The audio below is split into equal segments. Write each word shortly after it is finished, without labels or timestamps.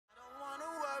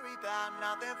about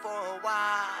nothing for a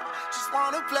while. Just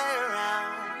wanna play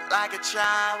around like a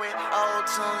child with old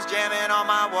tunes jamming on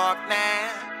my Walkman.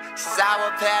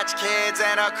 Sour Patch Kids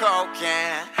and a Coke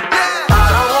can. Yeah. I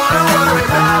don't wanna worry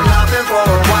about nothing for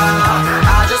a while.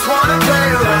 I just wanna play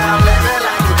around, living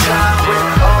like a child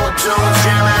with old tunes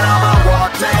jamming on my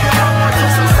Walkman.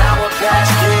 Some Sour Patch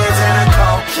Kids and a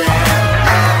Coke can.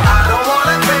 I don't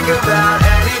wanna think about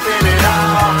anything at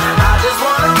all. I just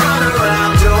wanna run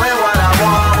around doing what I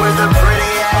want with a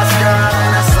pretty ass girl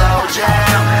and a slow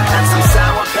jam and some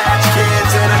Sour Patch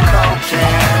Kids and a Coke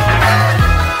can.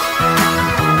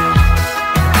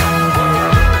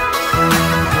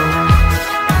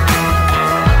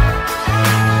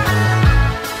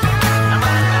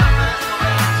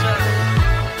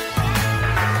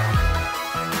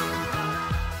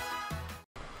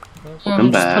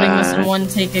 I'm just putting this in one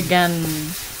take again.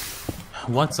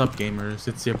 What's up, gamers?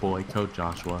 It's your boy, Code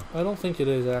Joshua. I don't think it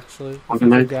is, actually. I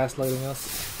think you're gaslighting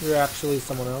us. You're actually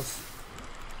someone else.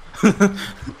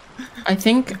 I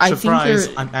think Surprise!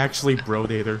 you're... I'm actually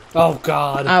Brodator. Oh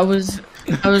God! I was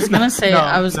gonna say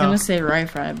gonna say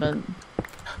Rai-Fry, but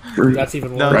that's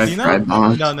even No, worse. you know?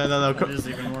 No. That is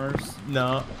even worse.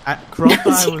 No, Crow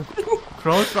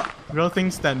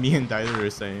thinks that me and Dieter are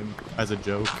the same as a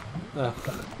joke.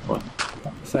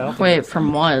 wait,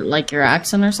 from what? Like your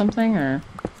accent or something, or?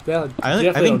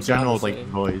 I think general like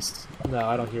voice. No,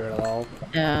 I don't hear it at all.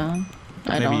 Yeah,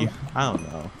 I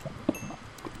don't know.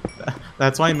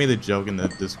 That's why I made a joke in the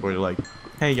Discord, like,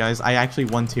 hey guys, I actually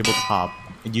won tabletop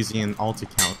using an alt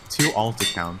account, 2 alt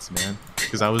accounts, man,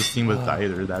 because I was teamed with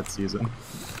Dieter that season.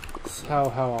 How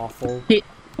awful,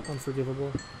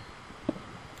 unforgivable.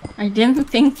 I didn't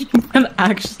think you could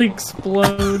actually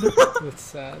explode. It's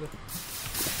sad.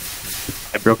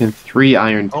 I've broken 3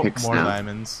 iron picks more now.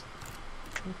 diamonds.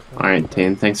 Okay. All right,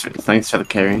 Dan. Thanks for the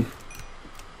carry.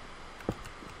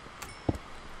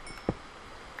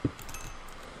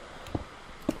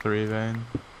 Three vein.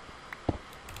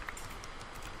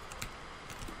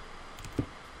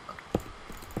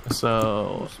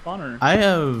 So Spawner. I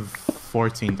have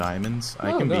 14 diamonds.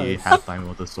 I can be nice. half diamond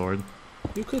with a sword.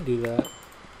 You could do that.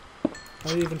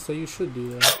 I would even say you should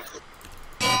do that.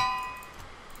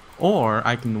 Or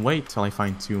I can wait till I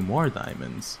find 2 more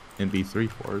diamonds and be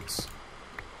 3/4.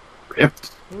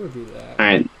 Ripped. I would do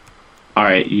that. All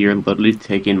right. You're literally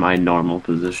taking my normal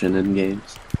position in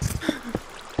games.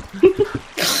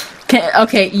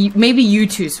 Okay, maybe you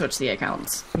two switch the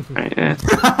accounts. Right,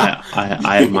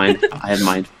 I have mine. I have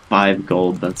mine 5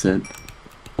 gold. That's it.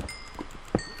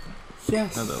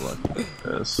 Yes. Another look at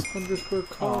this. Underscore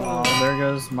Oh, call. there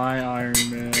goes my Iron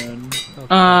Man.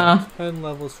 Okay. 10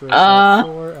 levels for a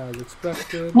 4 as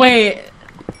expected. Wait,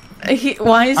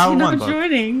 why is he not buck.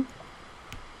 joining?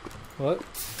 What?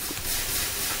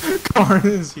 Karn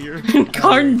is here.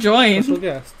 Karn joined. Special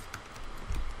guest.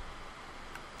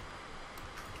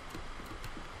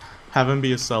 Have him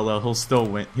be a solo. He'll still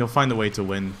win. He'll find a way to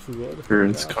win.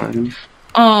 Burns card.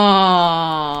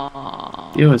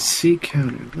 Aww. Yo, a C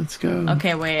counter. Let's go.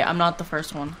 Okay, wait, I'm not the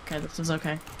first one. Okay, this is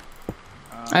okay.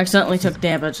 I accidentally took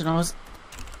damage and I was...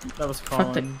 That was Fuck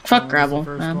Colin. fuck Gravel,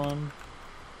 man.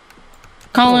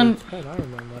 Colin...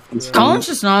 Colin's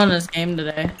just not in his game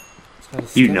today.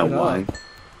 You know why?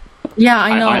 Yeah,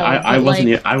 I know. I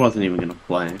wasn't even gonna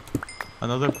play.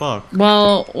 Another buck.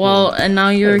 Well, and now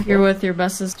you're here with your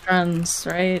bestest friends,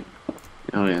 right?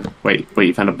 Oh yeah. Wait.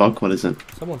 You found a book? What is it?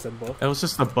 Someone said book. It was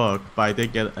just a book, but I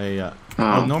did get a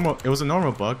normal. It was a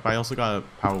normal book, but I also got a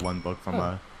power 1 book from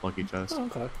a lucky chest. Oh,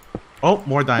 okay. Oh,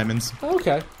 more diamonds.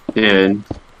 Okay. Dude.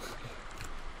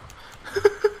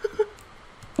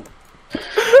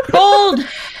 Gold.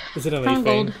 Is it an Found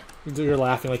 8 gold. vein? You're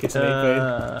laughing like it's an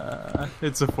 8 vein.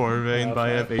 It's a 4 vein, but I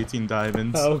have 18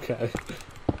 diamonds. Oh, okay.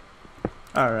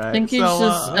 All right. I think he's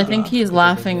I think he's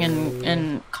laughing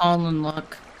in Colin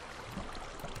luck.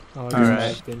 Oh,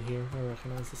 Alright. Been here. I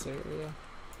recognize this area.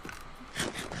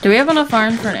 Do we have enough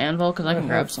iron for an anvil? Because I can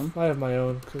grab some. I have my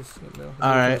own. Cause,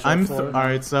 Alright,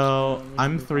 alright. So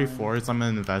I'm 3/4. I'm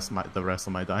gonna invest the rest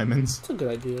of my diamonds. That's a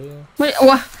good idea. Yeah. Wait,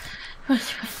 what?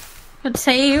 But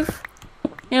save.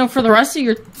 You know, for the rest of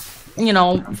your,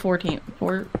 14,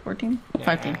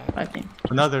 15.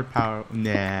 Another power.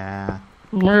 Nah.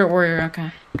 We're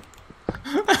okay.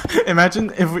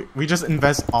 Imagine if we just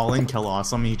invest all in Kill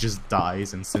Awesome, he just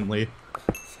dies instantly.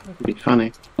 It'd be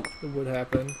funny. It would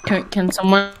happen. Can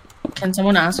someone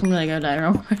ask him to go die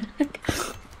real quick?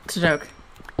 It's a joke.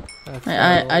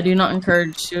 I do not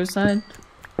encourage suicide.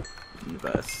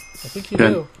 Invest. I think you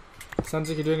Good. do. Sounds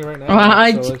like you're doing it right now. Well,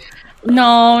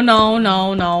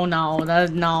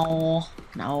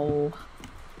 no.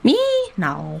 Me?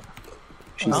 No.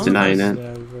 She's denying it.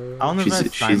 Never. I'll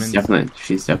invest diamonds.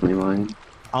 She's definitely lying.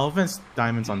 I'll invest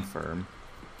diamonds on firm.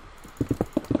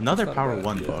 Another Not power bad,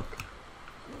 1 yeah. book.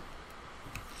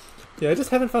 Yeah, I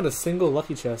just haven't found a single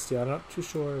lucky chest yet. I'm not too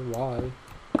sure why.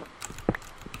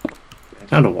 I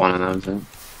found a 1 and that was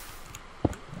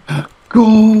it.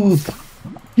 Gold!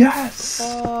 Yes!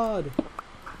 God!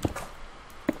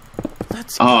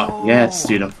 Let's go. Oh, yes,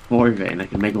 dude, a 4 vein. I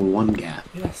can make a 1 gap.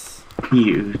 Yes.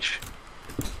 Huge.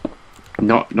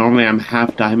 No, normally I'm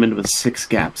half diamond with 6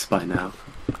 gaps by now.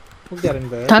 We're getting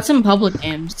there. That's in public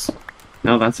games.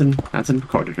 No, that's in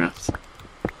quarter drafts.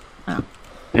 Oh.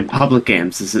 In public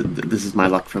games, this is my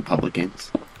luck for public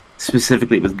games.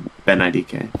 Specifically with Ben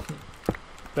IDK.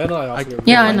 Ben and I also get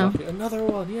Yeah, really I know. lucky. Another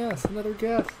one, yes, another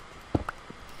guess.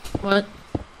 What?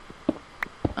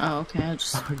 Oh, okay. I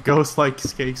just. Ghost like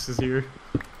Skakes is here.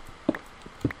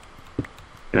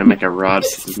 Gonna make a rod.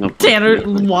 There's no Tanner,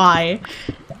 why?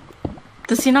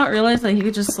 Does he not realize that he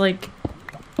could just like?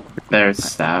 Their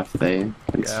staff, they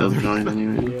can Yeah, still they're- join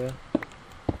anyway. Yeah.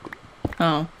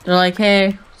 Oh, they're like,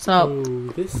 hey, so Oh,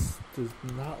 this does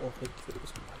not look like it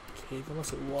was my cave,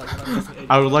 unless it was. I'm just an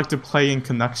I would idiot. like to play in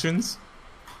connections.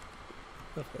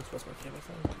 Okay, this was my cave,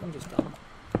 I think. I'm just dumb.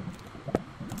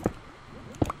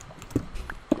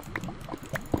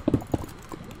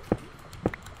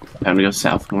 Time to go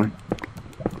south more.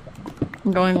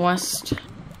 I'm going west.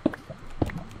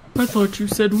 I thought you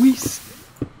said west.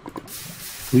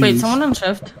 Wait, someone on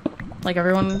shift? Like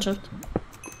everyone on shift?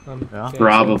 Yeah. Okay,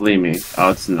 Probably me. Oh,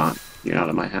 it's not. You're not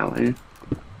in my hell, are you?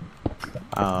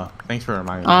 Thanks for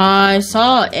reminding me. I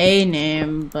saw a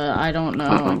name, but I don't know.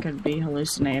 I Uh-oh. could be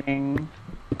hallucinating.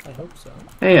 I hope so.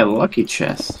 Hey, a lucky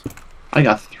chest. I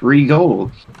got 3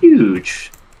 gold.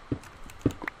 Huge.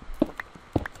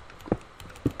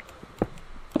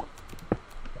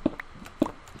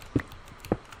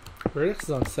 Vertex is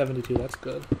on 72, that's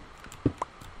good.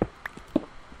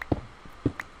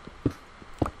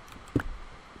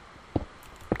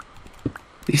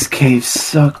 These caves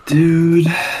suck, dude.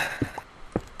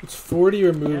 It's 40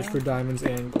 removed for diamonds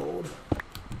and gold.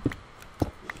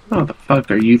 What the fuck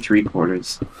are you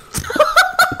 3/4?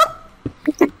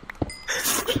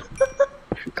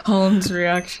 Colin's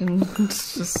reaction.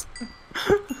 It's just.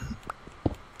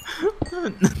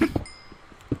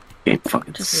 Game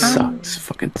fucking Just- sucks.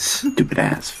 Fucking stupid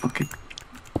ass. Fucking.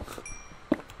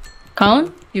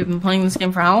 Colin, you've been playing this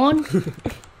game for how long?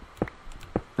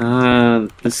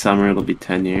 This summer it'll be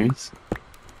 10 years.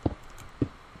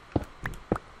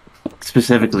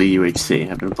 Specifically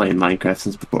UHC. I've been playing Minecraft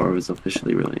since before it was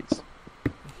officially released.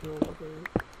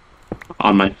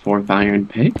 On my 4th iron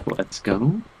pick, let's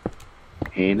go.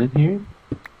 Pain in here.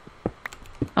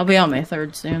 I'll be on my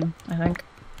 3rd soon, I think.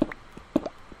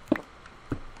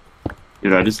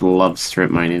 Dude, I just love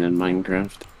strip mining in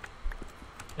Minecraft.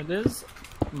 It is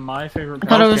my favorite. I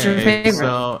thought it was part. your favorite.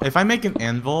 So if I make an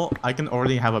anvil, I can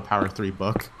already have a power 3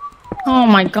 book. Oh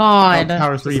my Oh, god.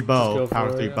 power 3 Just bow. go for Power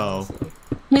it, 3 bow. honestly.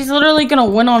 He's literally gonna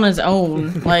win on his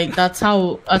own. Like that's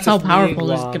how Just powerful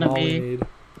me he's and gonna Guam, all we be. need.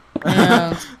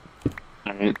 Yeah.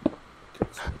 Alright.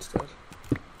 It's dead.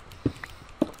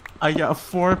 I got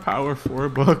 4 power 4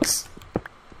 books.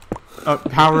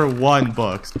 Power 1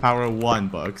 books. Power 1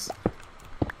 books.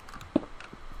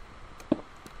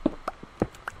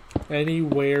 And he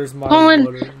wears my Colin,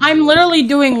 water. I'm literally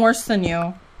doing worse than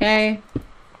you. Okay.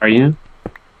 Are you?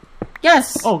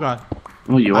 Yes. Oh god.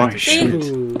 Oh, you I are. just- Shit.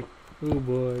 Ooh. Ooh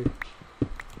boy.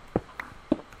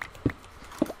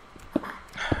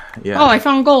 Yeah. Oh, I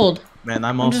found gold. Man,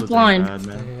 I'm I'm also just doing blind. bad,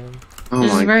 man. Man. Oh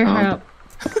This my is very high god. up.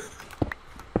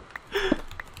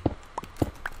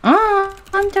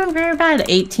 I'm doing very bad.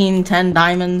 18, 10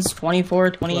 diamonds,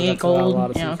 24, 28 Well, that's not a gold. lot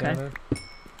of Yeah, sea okay. fauna.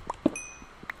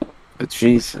 But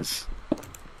Jesus.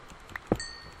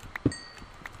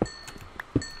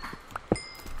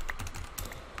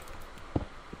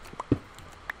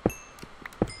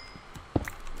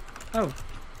 Oh,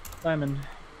 diamond.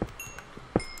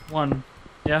 1.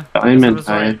 Yeah. Diamond, I guess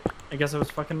I was right. I guess I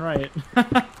was fucking right.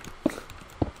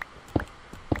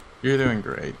 You're doing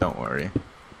great, don't worry.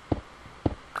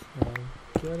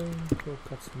 Go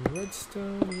cut some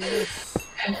redstone, yes.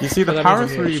 You see, the That power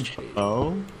means I'm 3 here.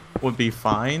 bow would be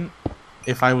fine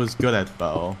if I was good at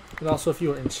bow. And also if you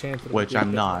were enchanted. Which you'd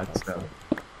I'm get not, that so. stuff.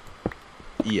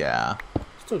 Yeah.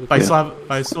 Still good If I to still have. have,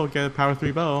 if I still get a power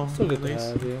 3 bow, Still good at to least,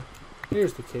 have, yeah.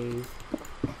 Here's the cave.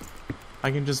 I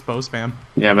can just bow spam.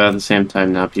 Yeah, but at the same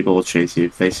time, now people will chase you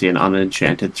if they see an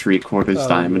unenchanted 3/4 Oh,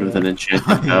 diamond yeah. with an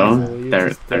enchanted bow. Easily, They're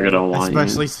just they're gonna want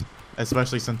Especially, you.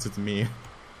 especially since it's me.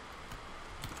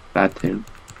 That too.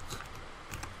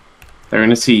 They're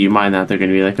gonna see you mine that. They're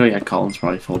gonna be like, "Oh yeah, Colin's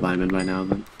probably full diamond by now."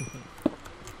 Then,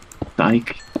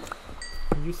 Dyke.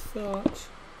 You thought?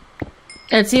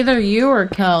 It's either you or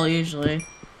Kel usually.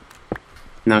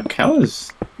 Now, Kel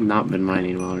has not been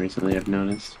mining well recently, I've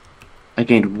noticed. I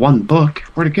gained 1 book.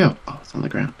 Where'd it go? Oh, it's on the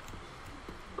ground.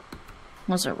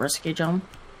 Was it risky jump?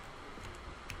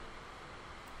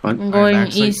 What? I'm going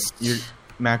Alright, east.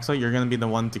 Maxo, you're gonna be the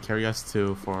one to carry us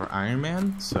for Iron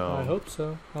Man. So I hope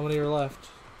so. How many are left?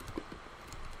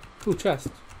 Ooh, chest.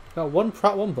 Got one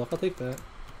book. I'll take that.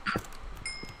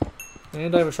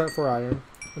 And I have a sharp 4 iron.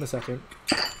 In a second.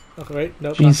 Okay, wait.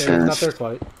 Nope, not there. Not there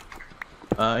quite.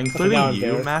 including now I'm you,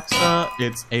 there. Maxa,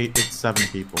 it's 7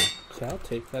 people. Okay, I'll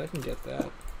take that. I can get that.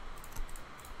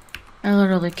 I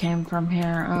literally came from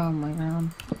here. Oh my god.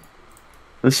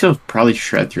 This will probably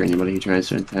shred through anybody who tries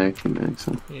to attack you,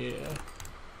 Maxa. Yeah.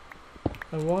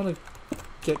 I want to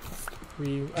get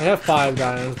 3. I have 5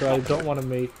 diamonds, but I don't want to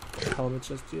make helmets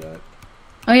just yet.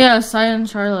 Oh yeah, Sai and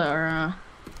Charlotte are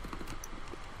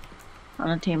on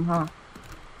a team, huh?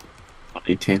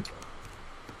 18.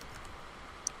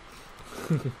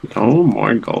 Oh,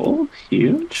 more gold?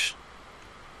 Huge.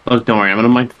 Look, don't worry, I'm gonna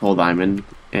mine full diamond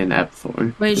and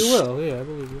Epthor. Wait, You will, yeah, I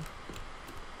believe you.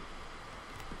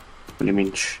 What do you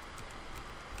mean?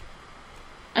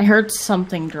 I heard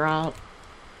something drop.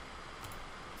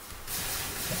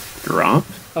 Drop?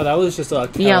 Oh, that was just a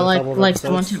Yeah, couple of like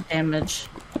someone episodes. took damage.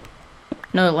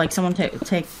 No, like someone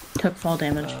took fall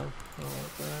damage. I don't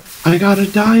like that. I got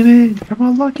a diamond from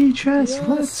a lucky chest. Yes,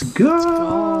 Let's go.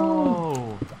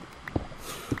 Oh,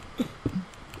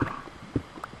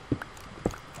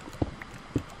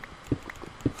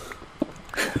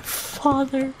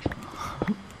 Father.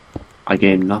 I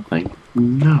gained nothing.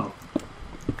 No.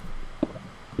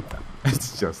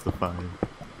 it's justified.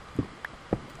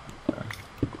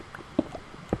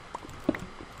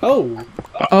 Oh!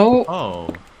 Oh,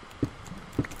 Oh,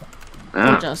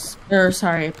 Ah,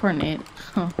 sorry, poor Nate.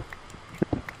 Huh.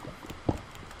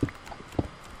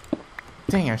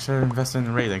 dang! I should have invested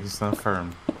in Raid. Like it's not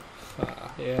firm.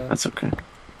 Yeah. that's okay.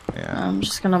 Yeah. I'm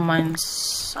just gonna mine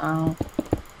Sao.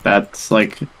 That's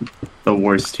like the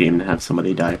worst team to have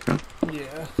somebody die from.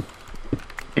 Yeah.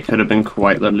 It could have been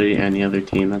quite literally any other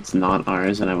team that's not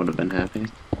ours, and I would have been happy.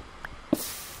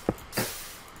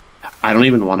 I don't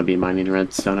even want to be mining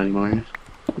redstone anymore.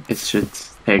 It should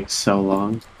take so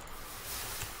long.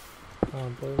 I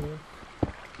don't blame you.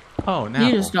 Oh, now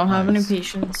You just don't have any nice.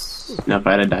 patience. Now, if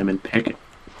I had a diamond pick,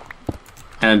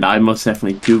 and I most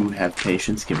definitely do have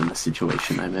patience given the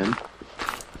situation I'm in.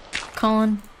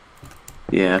 Colin.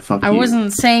 Yeah, fuck I you.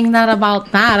 wasn't saying that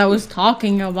about that. I was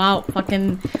talking about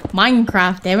fucking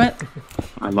Minecraft, damn it.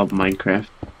 I love Minecraft.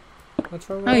 That's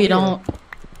right. No, you don't.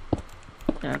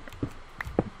 Yeah.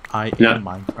 I Yeah. am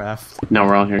Minecraft. Now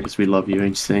we're all here because we love you,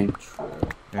 HC. True.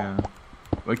 Yeah.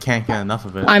 We can't get enough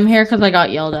of it. I'm here because I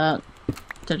got yelled at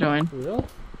to join. Real?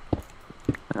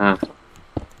 Ah,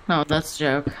 No, that's a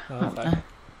joke. Oh, okay.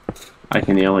 I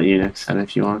can yell at you next time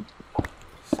if you want.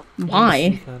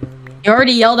 Why? Pattern, yeah. You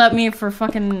already yelled at me for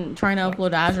fucking trying to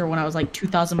upload Azure when I was like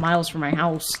 2,000 miles from my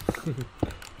house.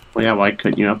 Well, yeah, why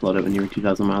couldn't you upload it when you were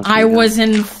 2,000 miles? I from your was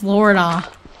in Florida.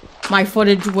 My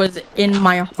footage was in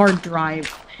my hard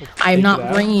drive. I'm Take not it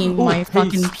out. bringing Oh, my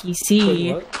fucking paste.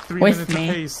 PC. Wait, what? 3 with minutes me.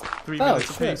 apace. 3 Oh, minutes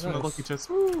shit, apace from the nice. lucky chest.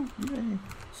 Woo! Yay.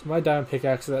 So my diamond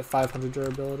pickaxe is at 500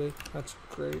 durability. That's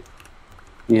great.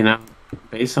 You know,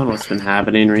 based on what's been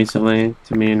happening recently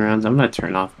to me in rounds, I'm gonna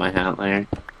turn off my hat layer.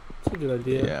 That's a good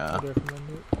idea. Yeah. I'd recommend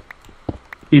it.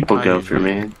 People I go for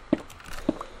usually- me.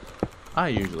 I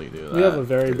usually do that. We have a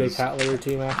very big 'cause- hat layer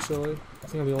team, actually. I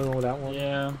think I'm the only one without one.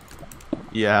 Yeah.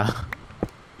 Yeah.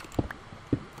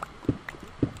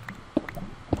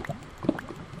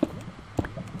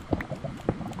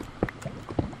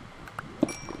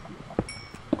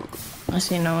 I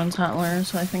see no one's hot layer,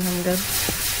 so I think I'm good.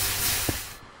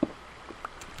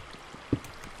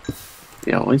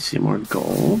 Yeah, I always see more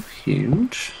gold.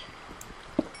 Huge.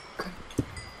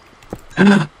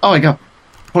 Oh, I got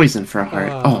poison for a heart.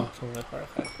 Oh, it's only a heart.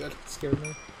 Okay, good. It scared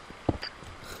me.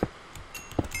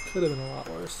 Could have been a lot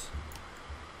worse.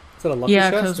 Is that a lucky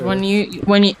Yeah, chest? because or- when you,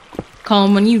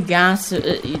 Colin, when you gas,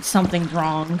 something's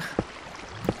wrong.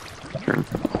 sure.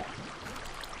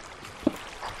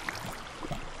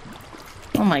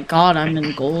 Oh my god, I'm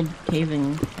in gold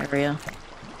caving area.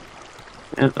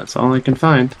 Yeah, that's all I can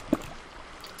find.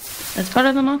 It's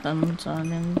better than nothing, so I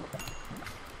mean...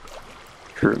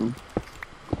 True.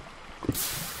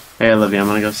 Hey, Olivia, I'm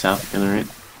gonna go south again, alright?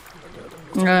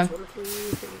 Okay.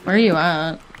 Where are you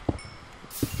at?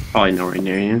 Probably nowhere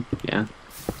near you. Yeah.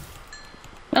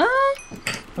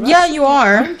 Yeah, you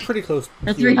are. I'm pretty close.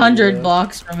 You're to you, 300 yeah.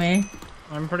 blocks from me.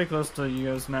 I'm pretty close to you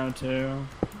guys now too.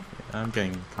 I'm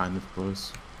getting kind of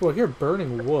close. Oh, I hear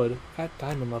burning wood at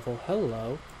diamond level.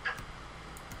 Hello.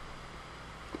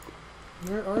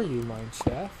 Where are you,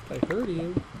 mineshaft? I heard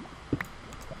you.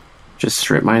 Just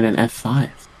strip mine in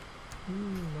F5.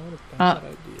 Not a bad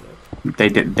idea. They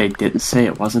didn't say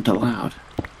it wasn't allowed.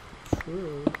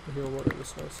 True. I hear water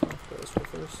this way, so I'll go this way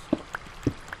first.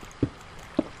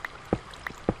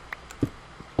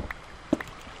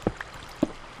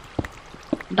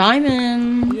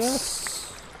 Diamonds.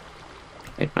 Yes.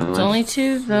 Wait, my It's last, only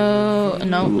 2 though.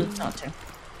 No, it's not 2.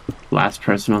 last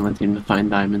person on the team to find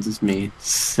diamonds is me.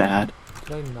 Sad.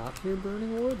 Did I not hear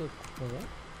burning wood? Or what?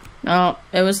 No,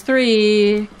 it was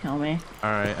 3. Kill me.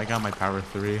 Alright, I got my power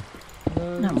 3.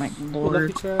 Oh my Nice. lord.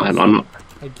 Lucky chest. I'm on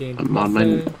I gained I'm on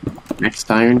nothing. my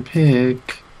next iron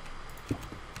pick.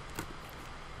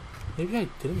 Maybe I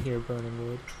didn't hear burning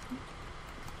wood.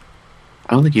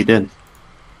 I don't think you did.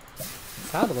 It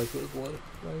sounded like it was wood,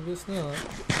 but I guess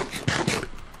not.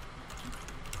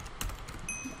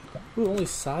 Ooh, only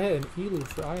Saya and Elu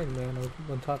for Iron Man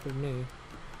are on top of me.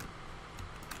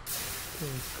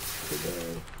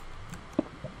 Today.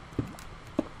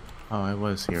 Oh, I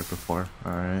was here before.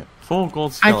 Alright. Full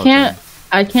gold I skeleton.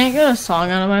 can't get a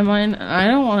song out of my mind. And I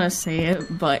don't want to say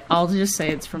it, but I'll just say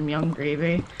it's from Young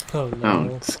Gravy. Oh Oh,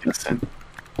 no, disgusting.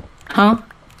 Huh?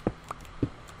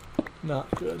 not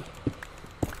good.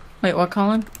 Wait, what,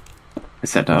 Colin? I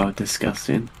said, oh,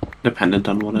 disgusting. Dependent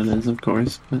on what it is, of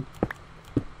course. But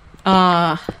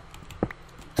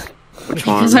which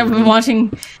one? Because I've been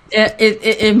watching. It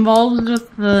involved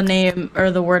with the name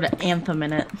or the word anthem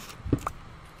in it.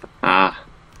 Ah,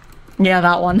 Yeah,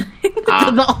 that one. Ah.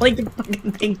 That's all I can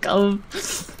fucking think of.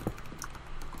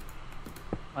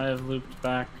 I have looped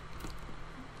back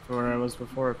to where I was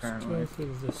before, Let's apparently. go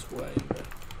through this way.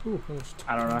 Ooh, there's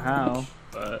I don't know how,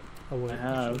 but Oh wait, I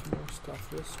have. there's more stuff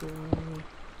this way.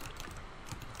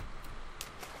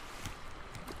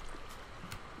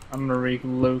 I'm gonna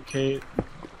relocate.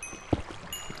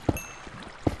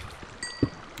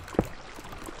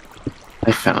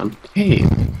 I found cave.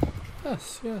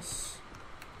 Yes, yes.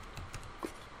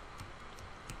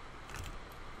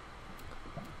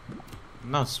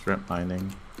 I'm not strip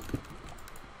mining.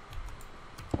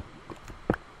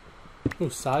 Ooh,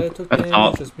 Saya took That's damage,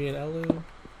 all. just me and Elu.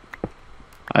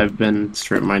 I've been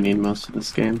strip mining most of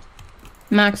this game.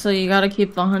 Maxley, you gotta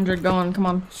keep the 100 going. Come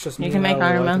on. It's just You me can and make Elu,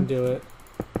 Iron I can Man. do it.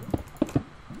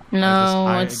 No,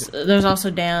 I it's there's also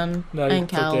Dan No, you and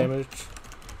took Cal. damage.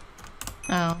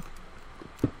 Oh.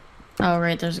 Oh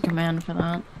right, there's a command for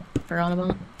that. Forgot about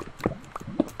it.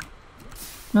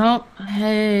 Nope.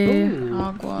 Hey, Ooh,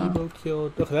 Agua. Ebo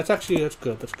killed. Okay, that's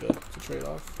good. That's good. It's a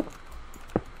trade-off.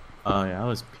 Oh yeah, that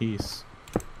was peace.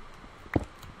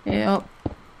 Yep.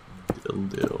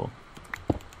 Dildo.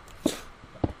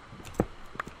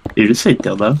 Did you just say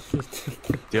dildo?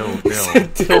 Dill.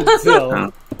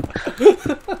 Dill.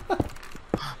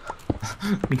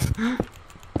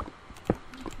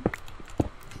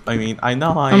 I mean, I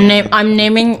know I'm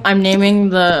naming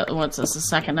the what's this? The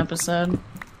second episode.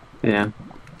 Yeah.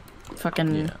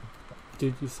 Fucking. Yeah.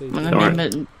 Did you say I'm gonna Dill? Alright.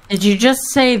 name it. Did you just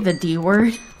say the D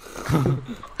word?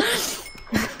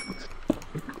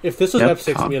 If this was Yep,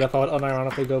 F6 cock. meetup, I would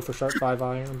unironically go for Shark 5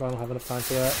 Iron, but I don't have enough time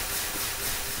for that.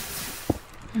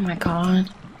 Oh my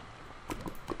god.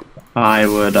 I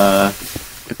would,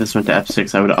 if this went to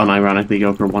F6, I would unironically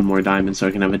go for one more diamond so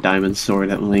I can have a diamond sword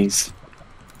at least.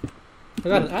 I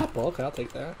got an apple. Okay, I'll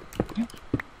take that.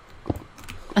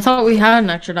 I thought we had an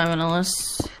extra diamond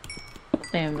unless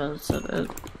they invested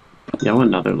it. Yo,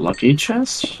 another lucky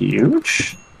chest?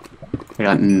 Huge? I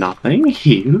got nothing?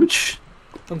 Huge?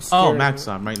 I'm scared. Oh, Max,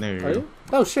 I'm right near Are you. you?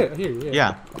 Oh shit, I hear you.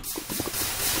 Yeah.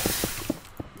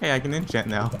 Hey, I can enchant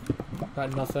now.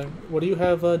 Got nothing. What do you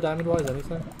have diamond wise?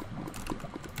 Anything?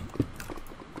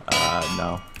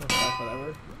 No. Okay,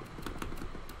 whatever.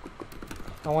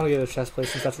 I want to get a chest plate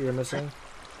since that's what you're missing.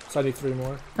 So I need 3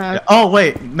 more. Yeah. Oh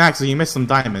wait, Max, you missed some Oh,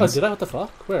 diamonds. did I? What the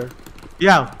fuck? Where?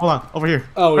 Yeah, hold on, over here.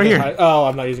 Oh, right we here. can oh,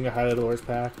 I'm not using a highlighted ores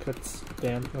pack. That's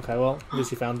damn. Okay, well, at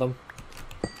least you found them.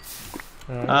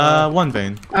 Alright, One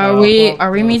vein. Are well, we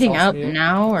wanna meeting sauce up me up?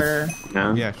 now or?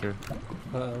 No? Yeah, sure.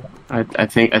 uh-oh. I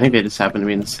think they just happen to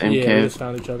be in the same Yeah, we cave. just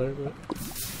found each other. But...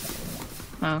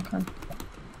 Oh, okay.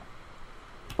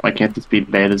 Why can't this be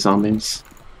beta zombies?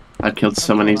 I've killed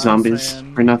so That's many what I'm zombies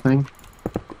saying. for nothing.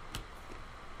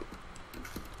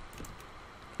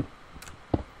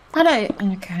 How'd I?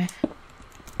 Okay.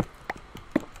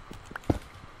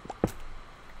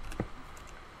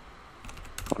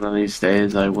 One of these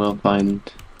days I will find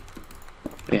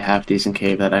a half decent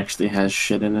cave that actually has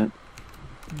shit in it.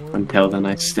 More Until then I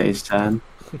wood. stay sad.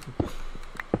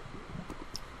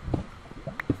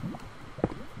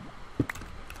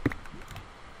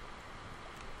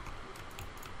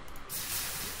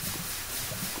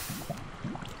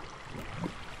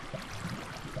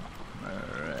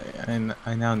 And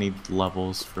I now need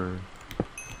levels for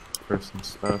some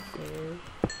stuff.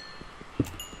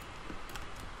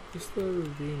 Is the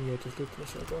ravine? Yeah, just look in the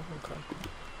circle. Okay.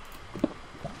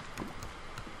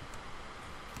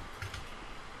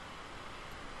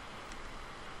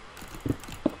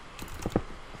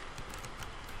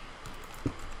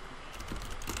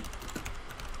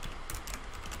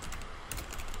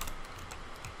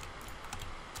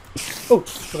 Oh,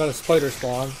 I got a spider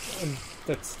spawn, and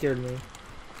that scared me.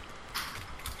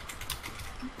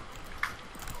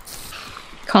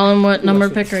 Colin, what number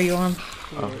pick are you on?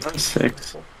 I'm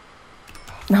 6.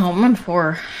 No, I'm on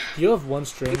 4. You have one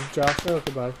string, Josh. Oh,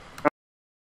 goodbye. Don't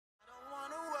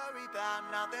wanna worry about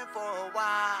nothing for a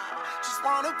while. Just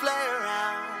wanna play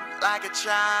around like a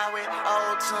child with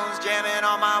old tunes jamming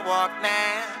on my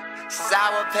Walkman.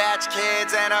 Sour Patch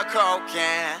Kids and a Coke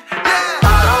can. Yeah.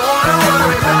 I don't wanna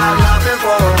worry about nothing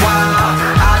for a while.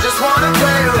 I just wanna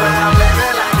play around,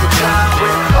 living like a child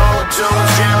with